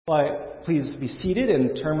Well, please be seated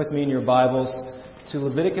and turn with me in your Bibles to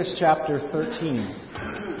Leviticus chapter 13.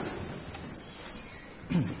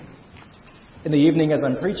 In the evening as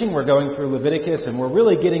I'm preaching, we're going through Leviticus and we're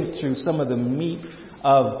really getting through some of the meat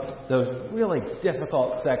of those really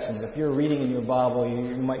difficult sections. If you're reading in your Bible,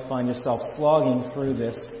 you might find yourself slogging through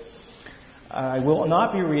this. I will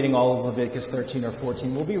not be reading all of Leviticus 13 or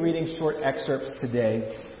 14. We'll be reading short excerpts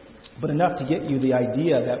today, but enough to get you the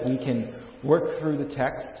idea that we can work through the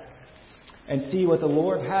text and see what the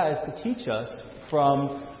Lord has to teach us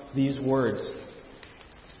from these words.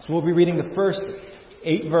 So we'll be reading the first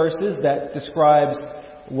 8 verses that describes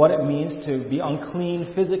what it means to be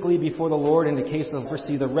unclean physically before the Lord in the case of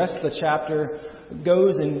leprosy. The rest of the chapter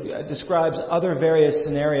goes and describes other various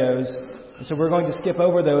scenarios. And so we're going to skip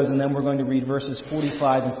over those, and then we're going to read verses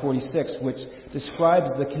 45 and 46, which describes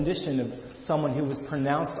the condition of someone who was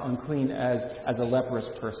pronounced unclean as a leprous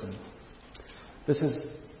person. This is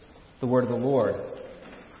the word of the Lord.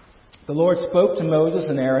 The Lord spoke to Moses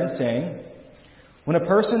and Aaron, saying, "When a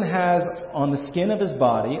person has on the skin of his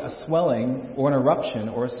body a swelling or an eruption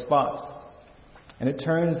or a spot, and it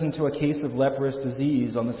turns into a case of leprous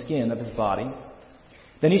disease on the skin of his body,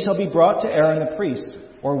 then he shall be brought to Aaron the priest,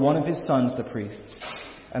 or one of his sons the priests,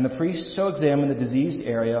 and the priest shall examine the diseased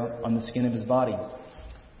area on the skin of his body.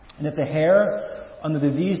 And if the hair on the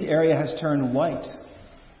diseased area has turned white,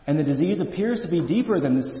 and the disease appears to be deeper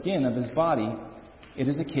than the skin of his body, it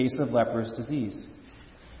is a case of leprous disease.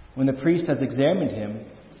 When the priest has examined him,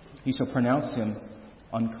 he shall pronounce him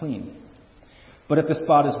unclean. But if the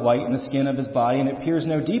spot is white in the skin of his body, and it appears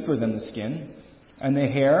no deeper than the skin, and the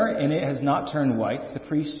hair in it has not turned white, the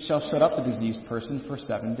priest shall shut up the diseased person for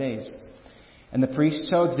 7 days. And the priest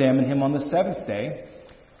shall examine him on the 7th day,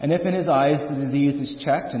 and if in his eyes the disease is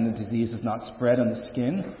checked, and the disease is not spread on the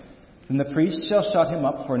skin, then the priest shall shut him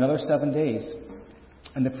up for another 7 days.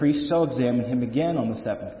 And the priest shall examine him again on the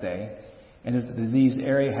 7th day. And if the diseased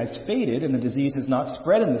area has faded and the disease has not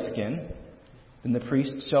spread in the skin, then the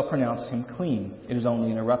priest shall pronounce him clean. It is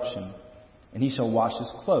only an eruption. And he shall wash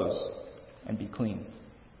his clothes and be clean.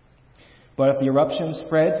 But if the eruption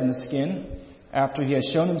spreads in the skin, after he has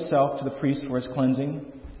shown himself to the priest for his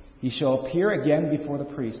cleansing, he shall appear again before the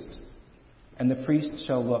priest. And the priest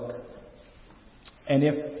shall look. And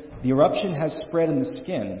if the eruption has spread in the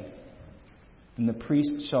skin, then the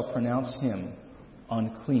priest shall pronounce him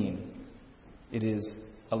unclean. It is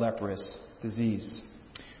a leprous disease."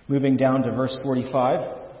 Moving down to verse 45,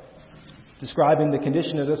 describing the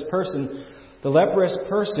condition of this person, the leprous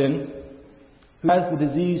person who has the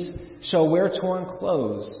disease shall wear torn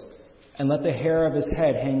clothes and let the hair of his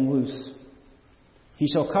head hang loose. He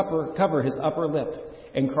shall cover his upper lip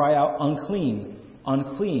and cry out, "Unclean,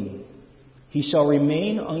 unclean." He shall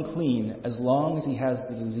remain unclean as long as he has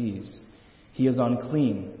the disease. He is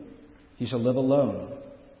unclean. He shall live alone.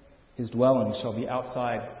 His dwelling shall be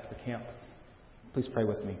outside the camp. Please pray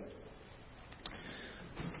with me.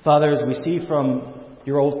 Father, as we see from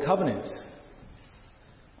your old covenant,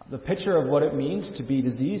 the picture of what it means to be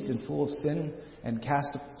diseased and full of sin and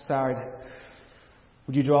cast aside,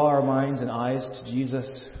 would you draw our minds and eyes to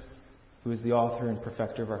Jesus, who is the author and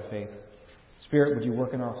perfecter of our faith? Spirit, would you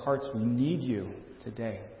work in our hearts? We need you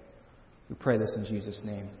today. We pray this in Jesus'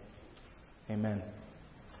 name. Amen.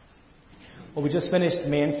 Well, we just finished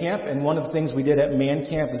Man Camp, and one of the things we did at Man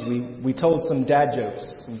Camp is we told some dad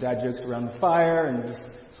jokes around the fire, and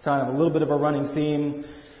it's kind of a little bit of a running theme.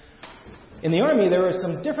 In the Army, there were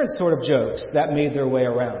some different sort of jokes that made their way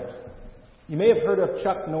around. You may have heard of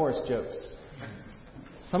Chuck Norris jokes.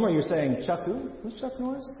 Some of you are saying, Chuck who? Who's Chuck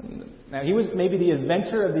Norris? Now, he was maybe the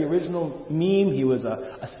inventor of the original meme. He was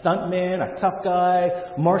a stuntman, a tough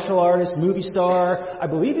guy, martial artist, movie star. I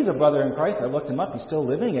believe he's a brother in Christ. I looked him up. He's still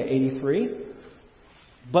living at 83.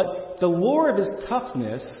 But the lore of his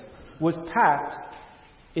toughness was packed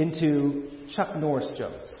into Chuck Norris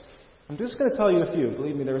jokes. I'm just going to tell you a few.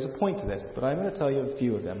 Believe me, there is a point to this, but I'm going to tell you a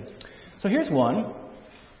few of them. So here's one.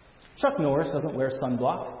 Chuck Norris doesn't wear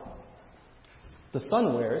sunblock. The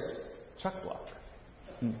sun wears Chuck block.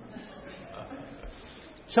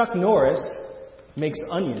 Chuck Norris makes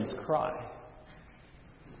onions cry.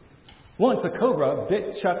 Once a cobra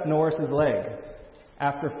bit Chuck Norris's leg.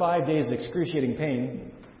 After 5 days of excruciating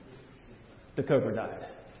pain, the cobra died.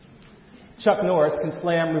 Chuck Norris can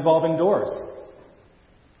slam revolving doors.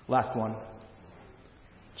 Last one.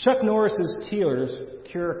 Chuck Norris's tears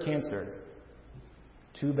cure cancer.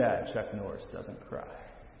 Too bad Chuck Norris doesn't cry.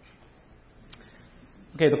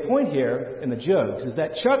 Okay, the point here in the jokes is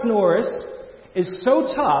that Chuck Norris is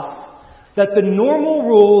so tough that the normal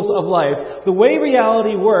rules of life, the way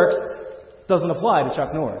reality works, doesn't apply to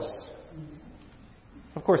Chuck Norris.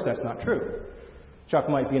 Of course, that's not true. Chuck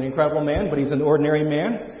might be an incredible man, but he's an ordinary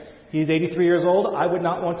man. He's 83 years old. I would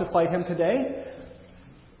not want to fight him today.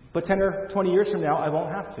 But 10 or 20 years from now, I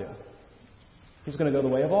won't have to. He's going to go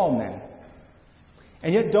the way of all men.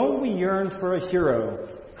 And yet, don't we yearn for a hero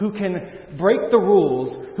who can break the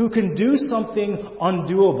rules, who can do something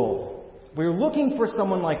undoable? We're looking for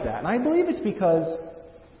someone like that. And I believe it's because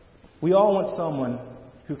we all want someone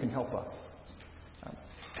who can help us.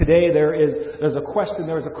 Today there's a question,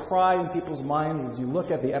 there's a cry in people's minds as you look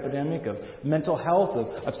at the epidemic of mental health,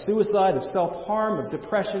 of suicide, of self-harm, of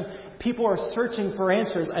depression. People are searching for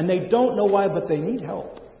answers and they don't know why, but they need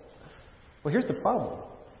help. Well, here's the problem.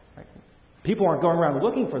 Right? People aren't going around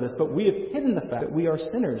looking for this, but we have hidden the fact that we are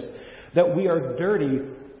sinners, that we are dirty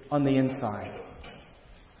on the inside.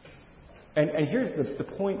 And here's the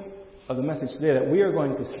point of the message today, that we are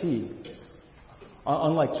going to see,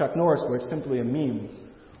 unlike Chuck Norris, where it's simply a meme,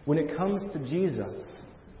 when it comes to Jesus,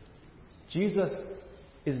 Jesus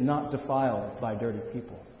is not defiled by dirty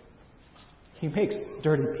people. He makes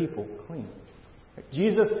dirty people clean.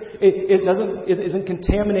 Jesus isn't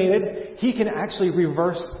contaminated. He can actually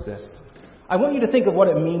reverse this. I want you to think of what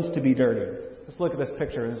it means to be dirty. Let's look at this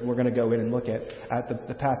picture as we're going to go in and look at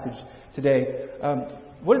the passage today.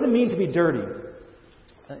 What does it mean to be dirty?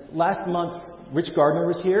 Last month, Rich Gardner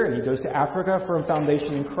was here, and he goes to Africa for a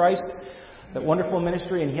Foundation in Christ, that wonderful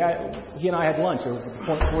ministry, and he and I had lunch over at the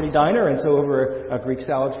Point 40 Diner, and so over a Greek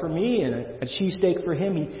salad for me and a cheesesteak for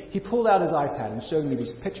him, he pulled out his iPad and showed me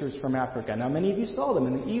these pictures from Africa. Now, many of you saw them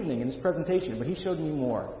in the evening in his presentation, but he showed me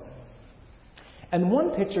more. And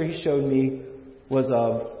one picture he showed me was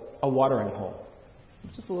of a watering hole.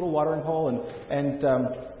 Just a little watering hole, and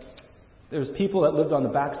there's people that lived on the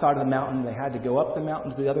backside of the mountain. They had to go up the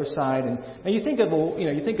mountain to the other side. And you think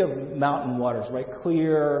of mountain waters, right?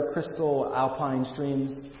 Clear, crystal, alpine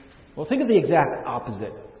streams. Well, think of the exact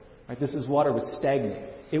opposite. Right? This water was stagnant.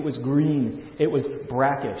 It was green. It was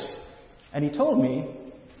brackish. And he told me,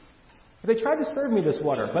 they tried to serve me this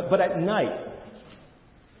water, but at night,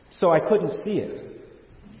 so I couldn't see it.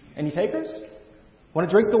 Any takers? Want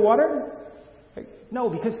to drink the water? No,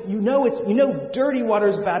 because you know dirty water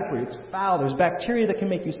is bad for you. It's foul. There's bacteria that can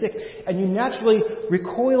make you sick. And you naturally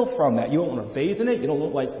recoil from that. You don't want to bathe in it. You don't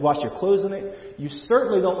want to wash your clothes in it. You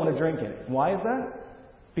certainly don't want to drink it. Why is that?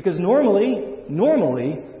 Because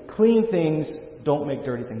normally, clean things don't make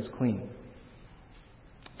dirty things clean.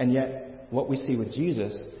 And yet, what we see with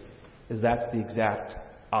Jesus is that's the exact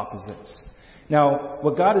opposite. Now,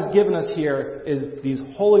 what God has given us here is these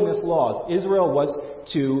holiness laws. Israel was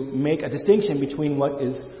to make a distinction between what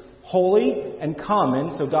is holy and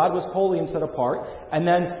common. So God was holy and set apart. And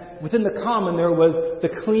then within the common, there was the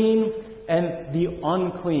clean and the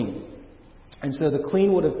unclean. And so the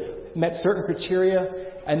clean would have met certain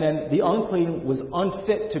criteria, and then the unclean was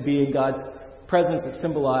unfit to be in God's presence. It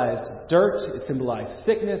symbolized dirt, it symbolized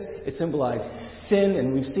sickness, it symbolized sin.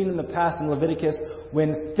 And we've seen in the past in Leviticus,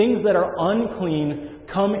 when things that are unclean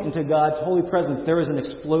come into God's holy presence, there is an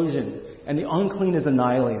explosion, and the unclean is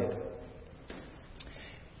annihilated.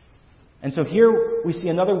 And so here we see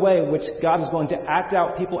another way in which God is going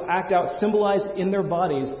to people act out, symbolized in their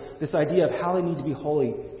bodies, this idea of how they need to be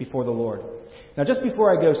holy before the Lord. Now, just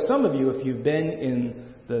before I go, some of you, if you've been in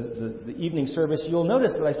the evening service, you'll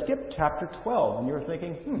notice that I skipped chapter 12. And you were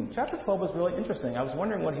thinking, chapter 12 was really interesting. I was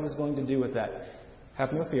wondering what he was going to do with that.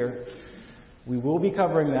 Have no fear. We will be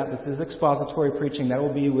covering that. This is expository preaching. That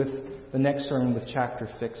will be with the next sermon with chapter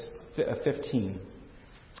 15.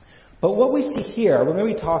 But what we see here, we're going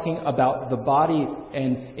to be talking about the body,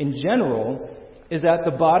 and in general, is that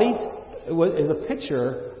the body is a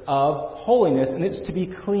picture of holiness, and it's to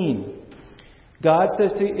be clean. God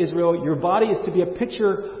says to Israel, your body is to be a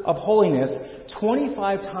picture of holiness.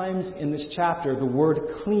 25 times in this chapter, the word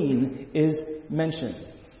clean is mentioned.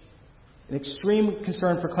 An extreme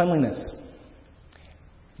concern for cleanliness.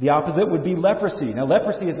 The opposite would be leprosy. Now,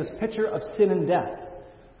 leprosy is this picture of sin and death.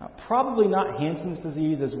 Probably not Hansen's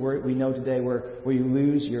disease, as we know today, where you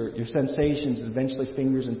lose your sensations, and eventually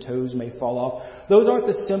fingers and toes may fall off. Those aren't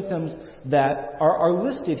the symptoms that are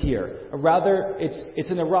listed here. Rather, it's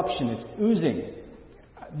an eruption. It's oozing.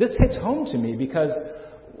 This hits home to me because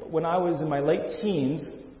when I was in my late teens,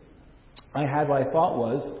 I had what I thought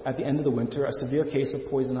was, at the end of the winter, a severe case of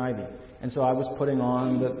poison ivy. And so I was putting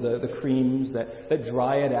on the creams that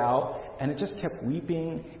dry it out. and it just kept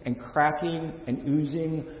weeping and cracking and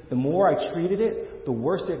oozing. The more I treated it, the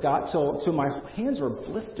worse it got. So my hands were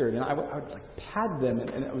blistered, and I would like pad them,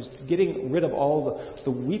 and I was getting rid of all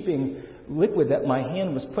the weeping liquid that my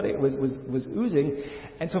hand was was oozing.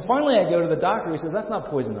 And so finally I go to the doctor. He says, "That's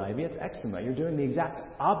not poison ivy, it's eczema. You're doing the exact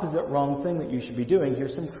opposite wrong thing that you should be doing.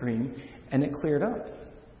 Here's some cream," and it cleared up.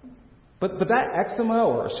 But that eczema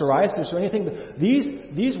or psoriasis or anything,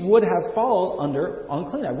 these would have fallen under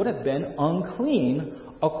unclean. I would have been unclean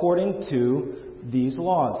according to these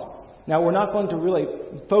laws. Now, we're not going to really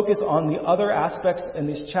focus on the other aspects in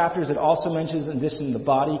these chapters. It also mentions, in addition to the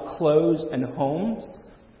body, clothes and homes.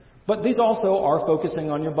 But these also are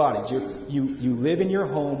focusing on your bodies. You live in your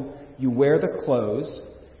home, you wear the clothes.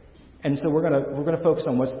 And so we're going to focus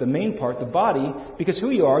on what's the main part, the body, because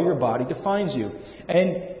who you are, your body defines you.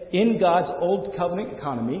 And in God's old covenant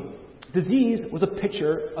economy, disease was a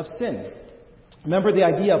picture of sin. Remember the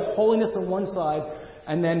idea of holiness on one side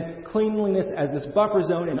and then cleanliness as this buffer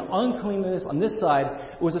zone and uncleanliness on this side.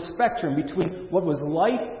 It was a spectrum between what was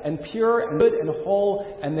light and pure and good and whole,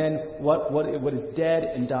 and then what is dead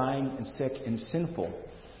and dying and sick and sinful.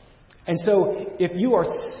 And so if you are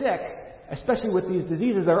sick, especially with these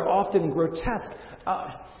diseases that are often grotesque,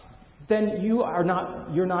 then you're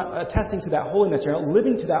not attesting to that holiness. You're not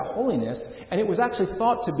living to that holiness. And it was actually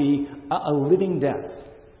thought to be a living death.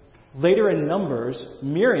 Later in Numbers,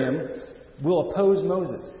 Miriam will oppose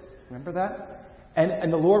Moses. Remember that?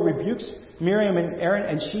 And the Lord rebukes Miriam and Aaron,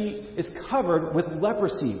 and she is covered with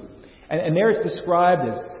leprosy. And there it's described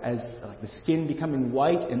as like the skin becoming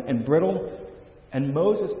white and brittle. And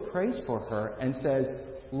Moses prays for her and says,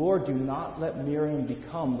 "Lord, do not let Miriam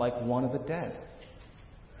become like one of the dead."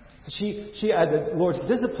 She the Lord's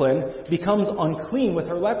discipline becomes unclean with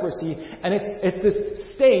her leprosy, and it's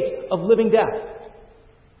this state of living death.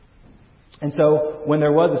 And so when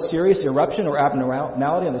there was a serious eruption or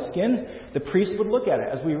abnormality on the skin, the priest would look at it,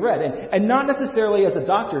 as we read, and not necessarily as a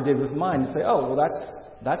doctor did with mine, and say, "Oh, well,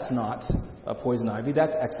 that's not a poison ivy,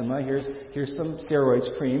 that's eczema. Here's some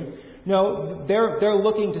steroids cream." No, they're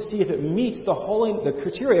looking to see if it meets the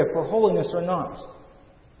criteria for holiness or not.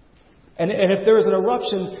 And if there is an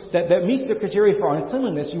eruption that meets the criteria for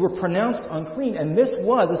uncleanliness, you were pronounced unclean. And this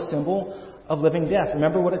was a symbol of living death.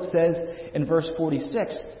 Remember what it says in verse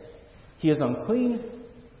 46. "He is unclean.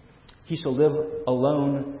 He shall live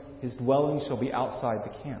alone. His dwelling shall be outside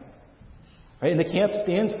the camp." Right? And the camp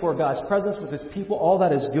stands for God's presence with His people, all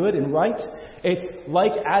that is good and right. It's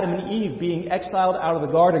like Adam and Eve being exiled out of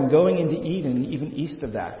the garden, going into Eden, even east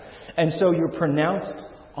of that. And so you're pronounced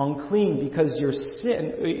unclean because your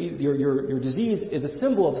sin, your disease is a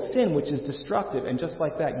symbol of sin, which is destructive. And just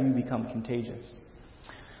like that, you become contagious.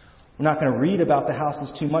 We're not going to read about the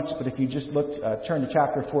houses too much, but if you just turn to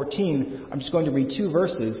chapter 14, I'm just going to read 2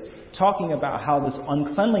 verses talking about how this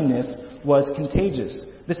uncleanliness was contagious.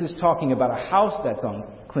 This is talking about a house that's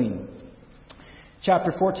unclean.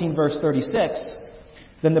 Chapter 14, verse 36,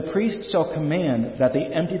 "Then the priest shall command that they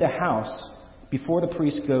empty the house before the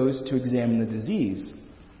priest goes to examine the disease,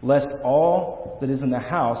 lest all that is in the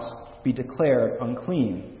house be declared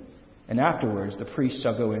unclean. And afterwards the priest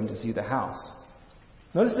shall go in to see the house."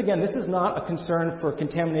 Notice again, this is not a concern for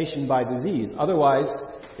contamination by disease. Otherwise,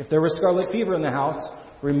 if there was scarlet fever in the house,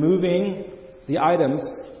 removing the items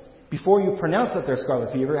before you pronounce that there's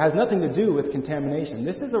scarlet fever has nothing to do with contamination.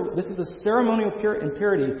 This is a ceremonial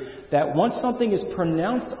impurity that once something is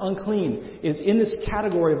pronounced unclean, is in this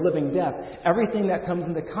category of living death, everything that comes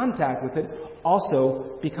into contact with it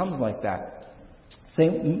also becomes like that.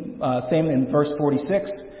 Same in verse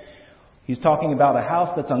 46. He's talking about a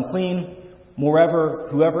house that's unclean. "Moreover,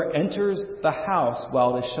 whoever enters the house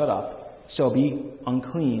while it is shut up shall be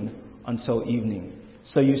unclean until evening."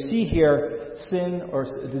 So you see here, sin or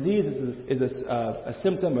disease is a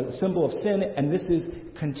symptom, a symbol of sin, and this is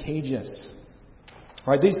contagious.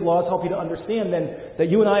 Right? These laws help you to understand then that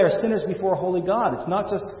you and I are sinners before a holy God. It's not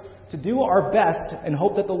just to do our best and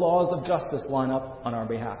hope that the laws of justice line up on our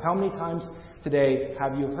behalf. How many times today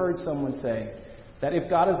have you heard someone say that if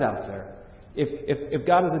God is out there, if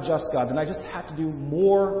God is a just God, then I just have to do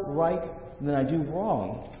more right than I do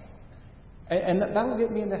wrong, and that will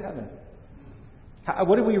get me into heaven?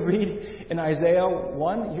 What do we read in Isaiah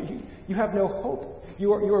 1? You have no hope.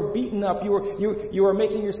 You are beaten up. You are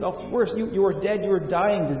making yourself worse. You are dead. You are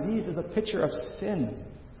dying. Disease is a picture of sin.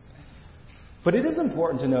 But it is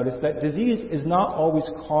important to notice that disease is not always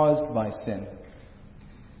caused by sin.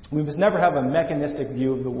 We must never have a mechanistic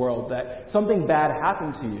view of the world that something bad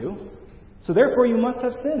happened to you, so therefore you must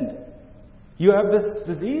have sinned. You have this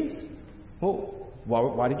disease? Well,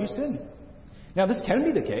 why did you sin? Now, this can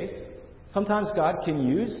be the case. Sometimes God can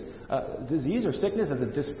use disease or sickness as a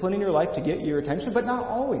discipline in your life to get your attention, but not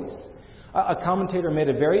always. A commentator made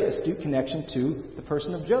a very astute connection to the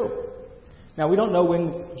person of Job. Now, we don't know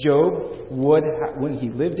when Job when he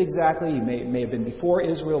lived exactly. He may have been before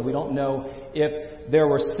Israel. We don't know if there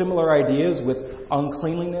were similar ideas with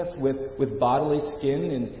uncleanliness, with bodily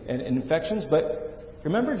skin and infections. But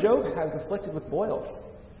remember, Job has afflicted with boils.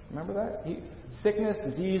 Remember that? Sickness,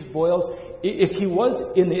 disease, boils. If he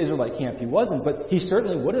was in the Israelite camp, he wasn't, but he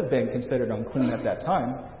certainly would have been considered unclean at that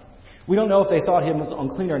time. We don't know if they thought him was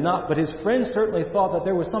unclean or not, but his friends certainly thought that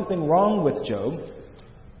there was something wrong with Job.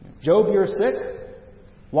 Job, you're sick?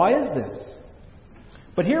 Why is this?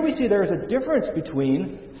 But here we see there is a difference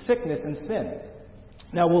between sickness and sin.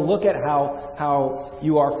 Now we'll look at how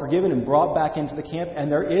you are forgiven and brought back into the camp,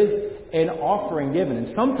 and there is an offering given, and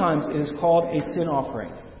sometimes it is called a sin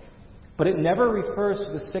offering. But it never refers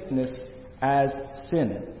to the sickness as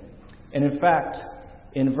sin. And in fact,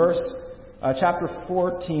 in chapter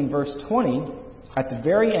 14, verse 20, at the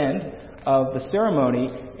very end of the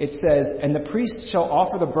ceremony, it says, "And the priest shall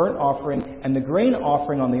offer the burnt offering and the grain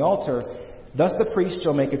offering on the altar. Thus the priest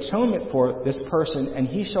shall make atonement for this person, and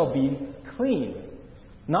he shall be clean."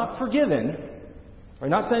 Not forgiven. We're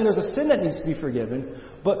not saying there's a sin that needs to be forgiven,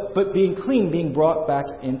 but being clean, being brought back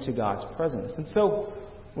into God's presence. And so,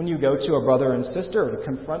 when you go to a brother and sister to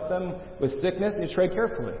confront them with sickness, you tread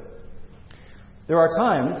carefully. There are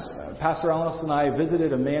times, Pastor Ellis and I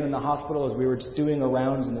visited a man in the hospital as we were just doing a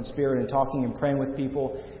rounds in the Spirit and talking and praying with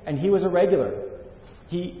people, and he was a regular.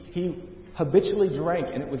 He habitually drank,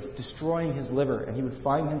 and it was destroying his liver, and he would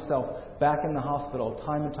find himself back in the hospital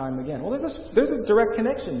time and time again. Well, there's a direct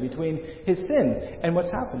connection between his sin and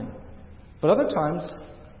what's happening. But other times,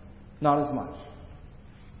 not as much.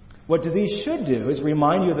 What disease should do is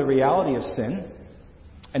remind you of the reality of sin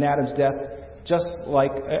and Adam's death, just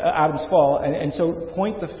like Adam's fall, and so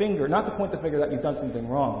point the finger, not to point the finger that you've done something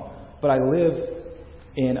wrong, but I live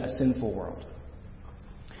in a sinful world.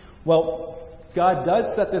 Well, God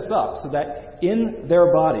does set this up so that in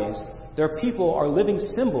their bodies, their people are living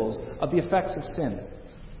symbols of the effects of sin.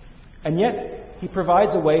 And yet, He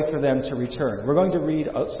provides a way for them to return. We're going to read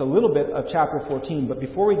a little bit of chapter 14, but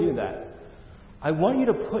before we do that, I want you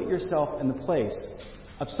to put yourself in the place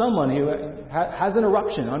of someone who has an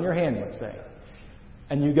eruption on your hand, let's say.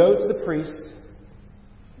 And you go to the priest,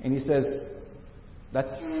 and he says,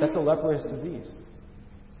 that's a leprous disease.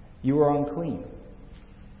 You are unclean.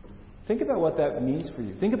 Think about what that means for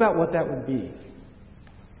you. Think about what that would be.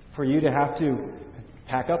 For you to have to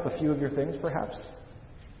pack up a few of your things, perhaps.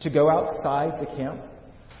 To go outside the camp.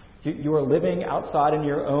 You are living outside in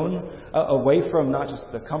your own, away from not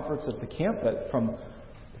just the comforts of the camp, but from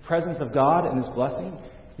the presence of God and His blessing.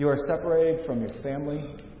 You are separated from your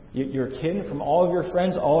family, your kin, from all of your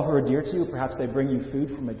friends, all who are dear to you. Perhaps they bring you food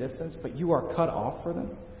from a distance, but you are cut off for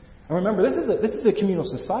them. And remember, this is a communal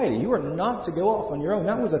society. You are not to go off on your own.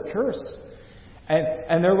 That was a curse.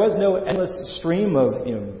 And there was no endless stream of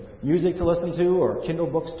music to listen to or Kindle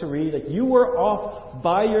books to read. Like, you were off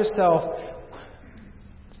by yourself.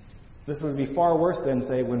 This would be far worse than,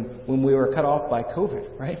 say, when we were cut off by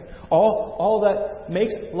COVID, right? All that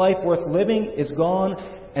makes life worth living is gone,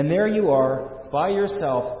 and there you are by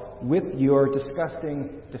yourself with your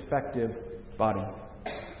disgusting, defective body.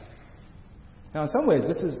 Now, in some ways,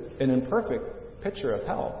 this is an imperfect picture of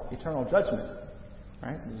hell, eternal judgment,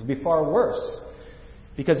 right? This would be far worse,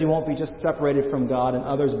 because you won't be just separated from God and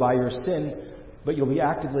others by your sin, but you'll be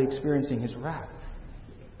actively experiencing His wrath.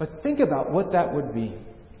 But think about what that would be.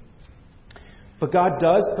 But God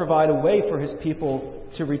does provide a way for His people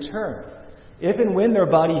to return. If and when their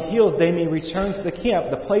body heals, they may return to the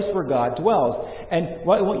camp, the place where God dwells. And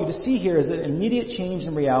what I want you to see here is an immediate change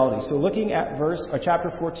in reality. So looking at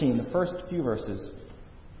chapter 14, the first few verses.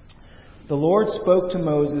 The Lord spoke to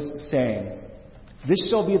Moses, saying, "This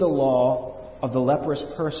shall be the law of the leprous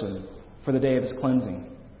person for the day of his cleansing.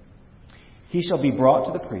 He shall be brought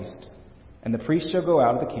to the priest, and the priest shall go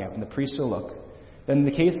out of the camp, and the priest shall look. Then in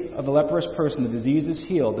the case of the leprous person, the disease is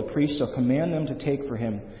healed. The priest shall command them to take for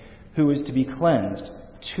him who is to be cleansed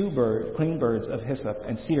 2 clean birds of hyssop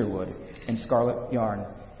and cedar wood and scarlet yarn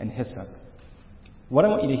and hyssop." What I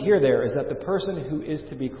want you to hear there is that the person who is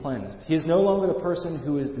to be cleansed, he is no longer the person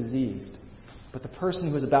who is diseased, but the person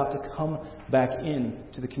who is about to come back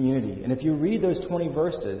into the community. And if you read those 20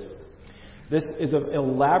 verses, this is an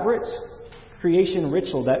elaborate creation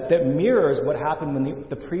ritual that mirrors what happened when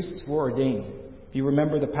the priests were ordained. If you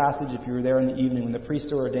remember the passage, if you were there in the evening when the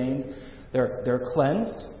priests are ordained, they're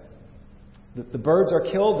cleansed. The birds are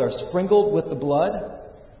killed. They're sprinkled with the blood.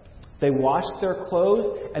 They wash their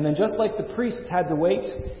clothes. And then just like the priests had to wait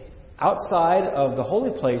outside of the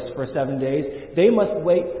holy place for 7 days, they must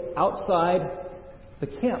wait outside the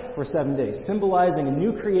camp for 7 days, symbolizing a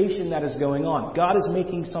new creation that is going on. God is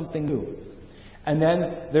making something new. And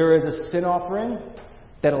then there is a sin offering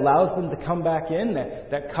that allows them to come back in,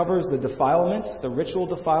 that covers the defilement, the ritual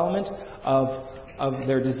defilement of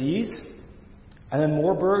their disease. And then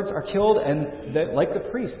more birds are killed, and like the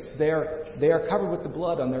priests, they are covered with the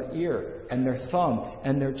blood on their ear and their thumb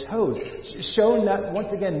and their toes, showing that,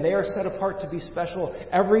 once again, they are set apart to be special,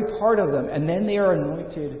 every part of them. And then they are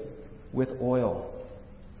anointed with oil.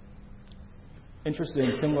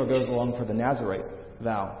 Interesting, similar goes along for the Nazarite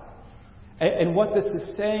vow. And what this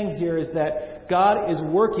is saying here is that God is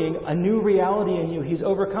working a new reality in you. He's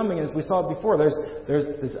overcoming, as we saw before. There's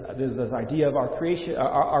this idea of our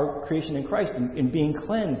creation in Christ, in being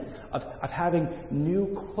cleansed, of having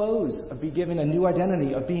new clothes, of being given a new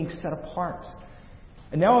identity, of being set apart.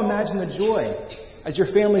 And now imagine the joy as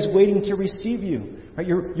your family's waiting to receive you. Right?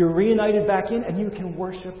 You're reunited back in, and you can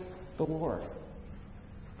worship the Lord.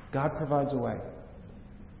 God provides a way.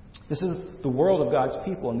 This is the world of God's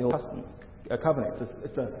people in the Old Testament. A covenant.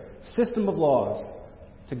 It's a system of laws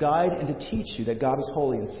to guide and to teach you that God is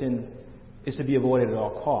holy and sin is to be avoided at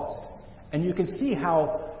all cost. And you can see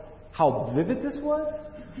how vivid this was,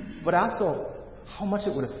 but also how much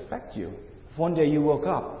it would affect you if one day you woke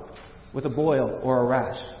up with a boil or a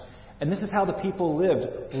rash. And this is how the people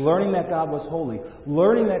lived, learning that God was holy,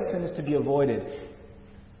 learning that sin is to be avoided.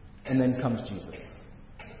 And then comes Jesus.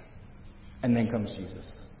 And then comes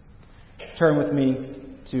Jesus. Turn with me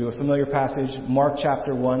to a familiar passage, Mark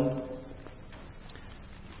chapter 1.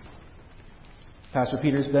 Pastor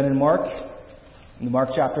Peter's been in Mark. And Mark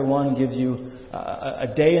chapter 1 gives you a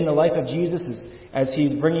day in the life of Jesus as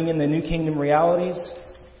he's bringing in the new kingdom realities.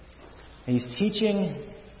 And he's teaching,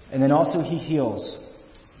 and then also he heals.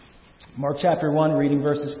 Mark chapter 1, reading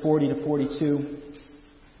verses 40 to 42.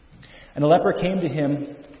 And a leper came to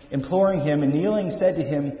him, imploring him, and kneeling said to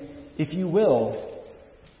him, "If you will,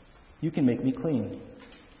 you can make me clean."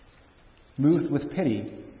 Moved with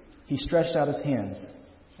pity, he stretched out his hands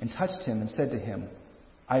and touched him and said to him,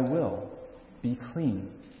 "I will, be clean."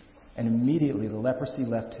 And immediately the leprosy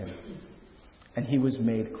left him, and he was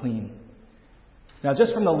made clean. Now,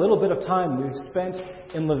 just from the little bit of time we've spent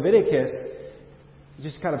in Leviticus,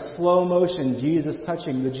 just kind of slow motion, Jesus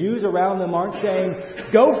touching, the Jews around them aren't saying,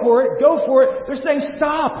 "Go for it, go for it." They're saying,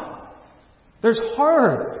 "Stop! There's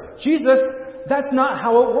horror. Jesus, that's not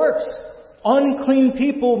how it works. Unclean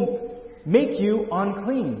people make you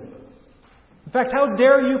unclean. In fact, how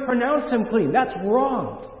dare you pronounce him clean? That's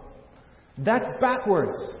wrong. That's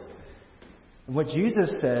backwards." And what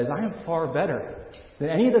Jesus says, "I am far better than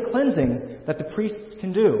any of the cleansing that the priests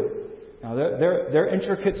can do." Now, they're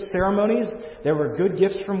intricate ceremonies. They were good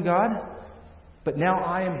gifts from God. But now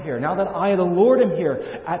I am here. Now that I, the Lord, am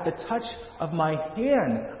here, at the touch of my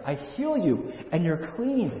hand, I heal you, and you're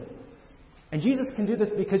clean. And Jesus can do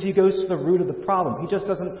this because he goes to the root of the problem. He just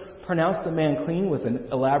doesn't pronounce the man clean with an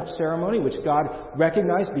elaborate ceremony, which God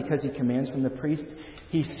recognized because he commands from the priest.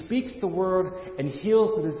 He speaks the word and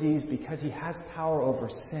heals the disease because he has power over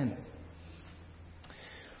sin.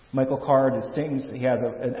 Michael Card sings, he has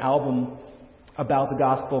an album about the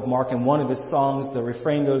Gospel of Mark, and one of his songs, the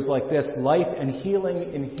refrain goes like this: "Life and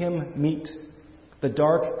healing in him meet. The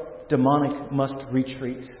dark demonic must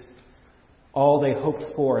retreat. All they hoped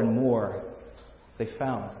for and more they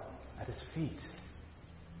found at his feet."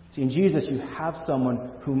 See, in Jesus you have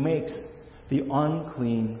someone who makes the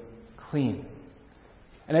unclean clean.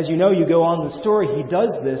 And as you know, you go on the story, he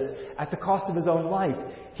does this at the cost of his own life.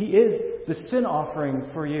 He is the sin offering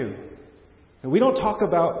for you. And we don't talk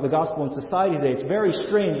about the gospel in society today. It's very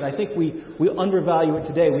strange, and I think we undervalue it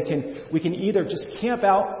today. We can either just camp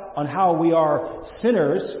out on how we are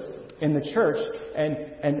sinners in the church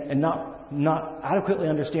and not adequately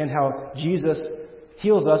understand how Jesus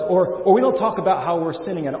heals us, or we don't talk about how we're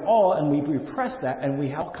sinning at all, and we repress that, and we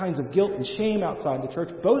have all kinds of guilt and shame outside the church.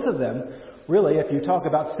 Both of them, really, if you talk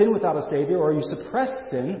about sin without a Savior, or you suppress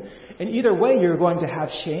sin, in either way you're going to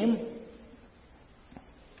have shame.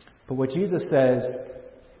 But what Jesus says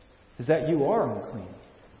is that you are unclean.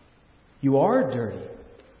 You are dirty.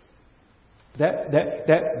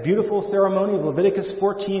 That beautiful ceremony of Leviticus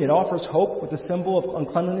 14, it offers hope with the symbol of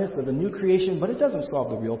uncleanliness, of the new creation, but it doesn't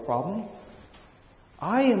solve the real problem.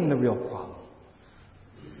 I am the real problem.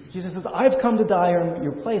 Jesus says, "I've come to die in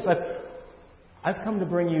your place. I've come to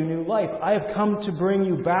bring you new life. I have come to bring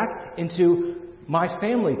you back into my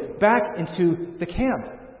family, back into the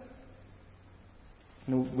camp."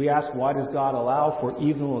 And we ask, why does God allow for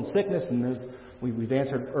evil and sickness? And we've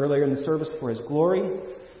answered earlier in the service, for his glory.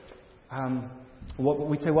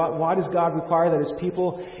 We say, why does God require that His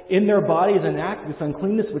people in their bodies enact this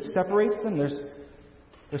uncleanness which separates them?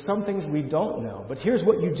 There's some things we don't know. But here's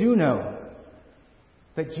what you do know.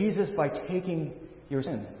 That Jesus, by taking your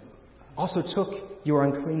sin, also took your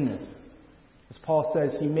uncleanness. As Paul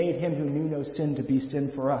says, He made Him who knew no sin to be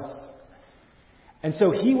sin for us. And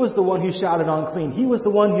so He was the one who shouted unclean. He was the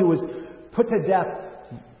one who was put to death,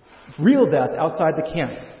 real death, outside the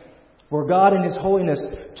camp. Where God in His holiness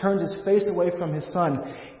turned His face away from His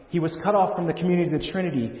Son. He was cut off from the community of the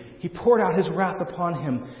Trinity. He poured out His wrath upon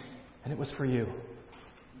Him. And it was for you.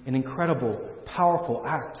 An incredible, powerful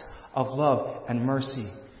act of love and mercy.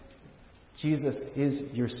 Jesus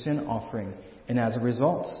is your sin offering. And as a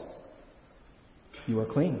result, you are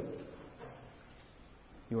clean.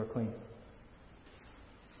 You are clean.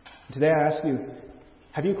 Today I ask you,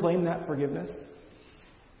 have you claimed that forgiveness?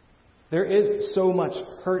 There is so much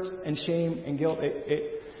hurt and shame and guilt.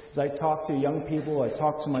 As I talk to young people, I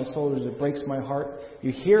talk to my soldiers, it breaks my heart.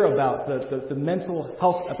 You hear about the mental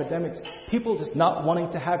health epidemics. People just not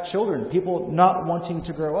wanting to have children. People not wanting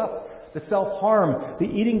to grow up. The self-harm, the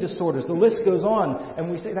eating disorders, the list goes on.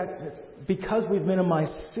 And we say that's because we've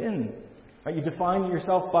minimized sin. Right? You define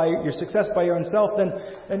yourself by your success by your own self.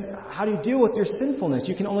 Then how do you deal with your sinfulness?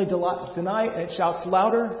 You can only deny it, and it shouts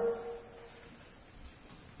louder.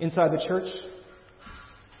 Inside the church,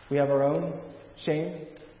 we have our own shame.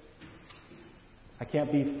 I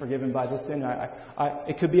can't be forgiven by this sin.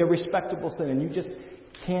 It could be a respectable sin, and you just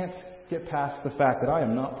can't get past the fact that I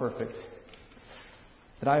am not perfect,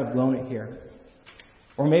 that I have blown it here.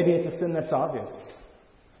 Or maybe it's a sin that's obvious.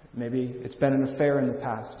 Maybe it's been an affair in the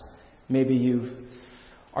past. Maybe you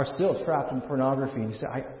are still trapped in pornography, and you say,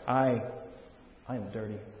 I am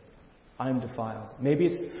dirty. I am defiled. Maybe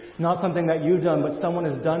it's not something that you've done, but someone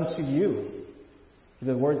has done to you.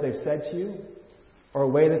 The words they've said to you, or a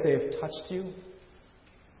way that they have touched you.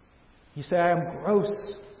 You say, I am gross.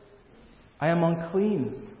 I am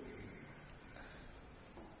unclean.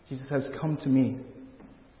 Jesus says, come to me.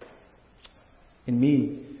 In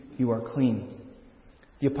me, you are clean.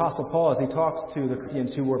 The Apostle Paul, as he talks to the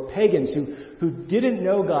Corinthians who were pagans, who didn't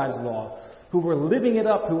know God's law, who were living it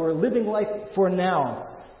up, who were living life for now.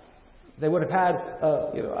 They would have had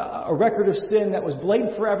a record of sin that was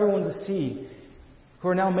blatant for everyone to see, who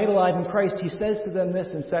are now made alive in Christ. He says to them this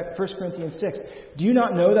in 1 Corinthians 6, do you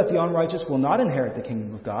not know that the unrighteous will not inherit the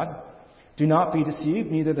kingdom of God? Do not be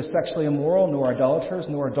deceived, neither the sexually immoral, nor idolaters,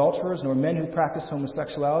 nor adulterers, nor men who practice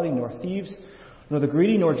homosexuality, nor thieves, nor the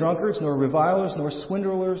greedy, nor drunkards, nor revilers, nor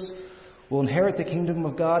swindlers will inherit the kingdom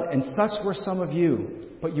of God. And such were some of you,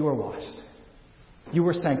 but you are washed. You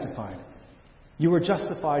were sanctified. You were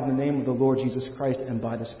justified in the name of the Lord Jesus Christ and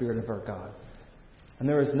by the Spirit of our God. And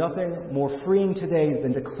there is nothing more freeing today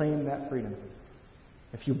than to claim that freedom.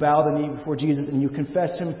 If you bow the knee before Jesus and you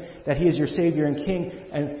confess Him that He is your Savior and King,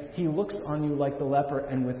 and He looks on you like the leper,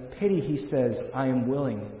 and with pity He says, I am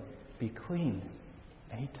willing, be clean.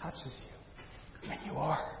 And He touches you. And you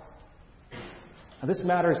are. Now this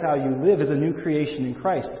matters how you live as a new creation in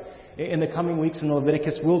Christ. In the coming weeks in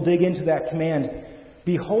Leviticus, we'll dig into that command.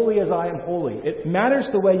 Be holy as I am holy. It matters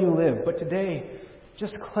the way you live. But today,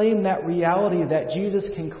 just claim that reality that Jesus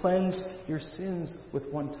can cleanse your sins with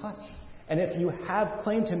one touch. And if you have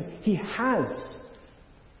claimed Him, He has.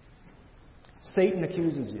 Satan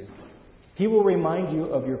accuses you. He will remind you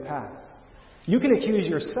of your past. You can accuse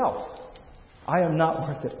yourself. I am not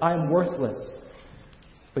worth it. I am worthless.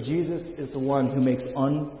 But Jesus is the one who makes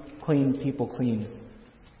unclean people clean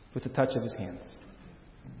with the touch of His hands.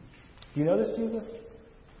 Do you know this, Jesus?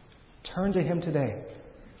 Turn to Him today.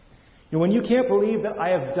 When you can't believe that I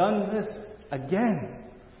have done this again,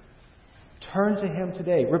 turn to Him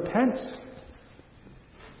today. Repent.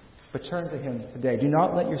 But turn to Him today. Do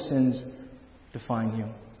not let your sins define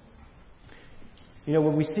you.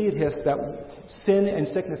 When we see this, that sin and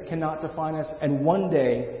sickness cannot define us, and one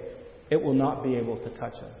day it will not be able to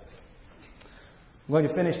touch us. I'm going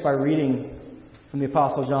to finish by reading from the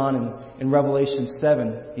Apostle John in Revelation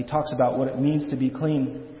 7. He talks about what it means to be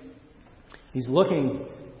clean. He's looking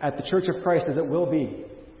at the church of Christ as it will be.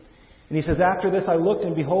 And he says, after this I looked,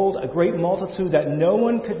 and behold, a great multitude that no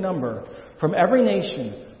one could number, from every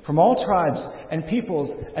nation, from all tribes and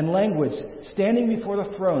peoples and language, standing before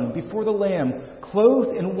the throne, before the Lamb,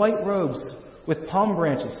 clothed in white robes, with palm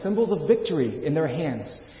branches, symbols of victory in their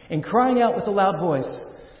hands, and crying out with a loud voice,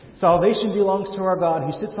 salvation belongs to our God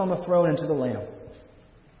who sits on the throne and to the Lamb.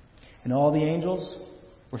 And all the angels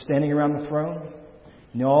were standing around the throne,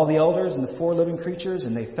 and all the elders and the 4 living creatures,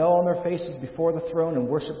 and they fell on their faces before the throne and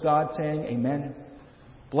worshiped God, saying, Amen.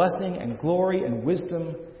 Blessing and glory and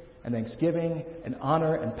wisdom and thanksgiving and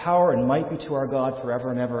honor and power and might be to our God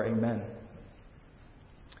forever and ever. Amen.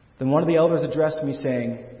 Then one of the elders addressed me,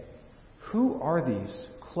 saying, Who are these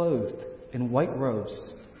clothed in white robes?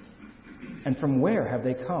 And from where have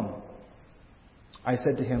they come? I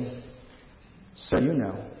said to him, Sir, you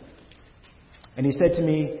know. And he said to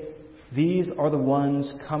me, These are the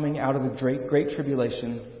ones coming out of the great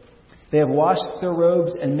tribulation. They have washed their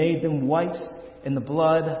robes and made them white in the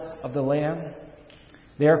blood of the Lamb.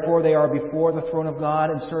 Therefore they are before the throne of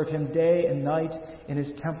God and serve him day and night in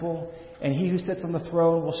his temple. And he who sits on the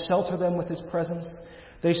throne will shelter them with his presence.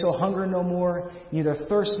 They shall hunger no more, neither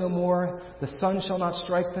thirst no more. The sun shall not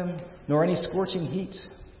strike them, nor any scorching heat.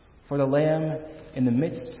 For the Lamb in the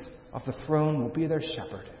midst of the throne will be their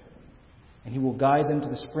shepherd. And he will guide them to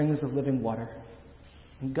the springs of living water.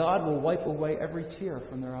 And God will wipe away every tear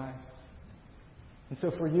from their eyes. And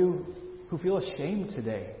so for you who feel ashamed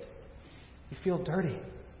today, you feel dirty,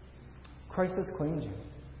 Christ has cleaned you.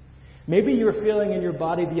 Maybe you're feeling in your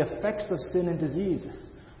body the effects of sin and disease.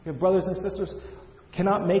 Your brothers and sisters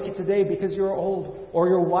cannot make it today because you're old, or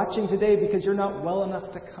you're watching today because you're not well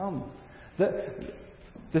enough to come.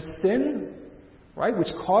 The sin, right, which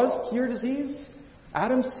caused your disease,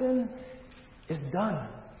 Adam's sin, is done.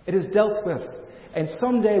 It is dealt with. And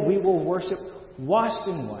someday we will worship washed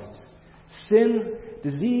in white. Sin,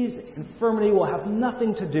 disease, infirmity will have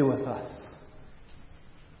nothing to do with us.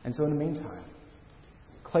 And so in the meantime,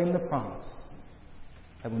 claim the promise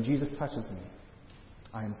that when Jesus touches me,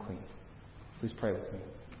 I am clean. Please pray with me.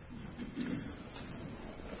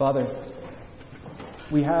 Father,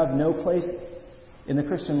 we have no place in the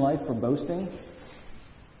Christian life for boasting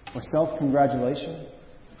or self-congratulation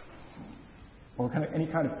or any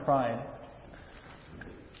kind of pride.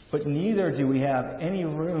 But neither do we have any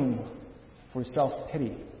room for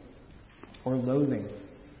self-pity or loathing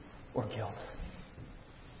or guilt,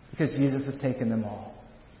 because Jesus has taken them all.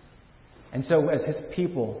 And so as his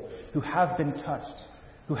people who have been touched,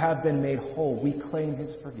 who have been made whole, we claim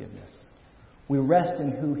his forgiveness. We rest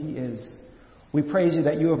in who he is. We praise you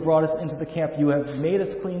that you have brought us into the camp. You have made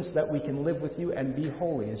us clean so that we can live with you and be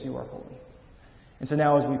holy as you are holy. And so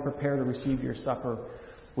now as we prepare to receive your supper,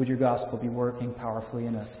 would your gospel be working powerfully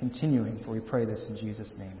in us, continuing, for we pray this in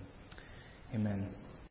Jesus' name. Amen.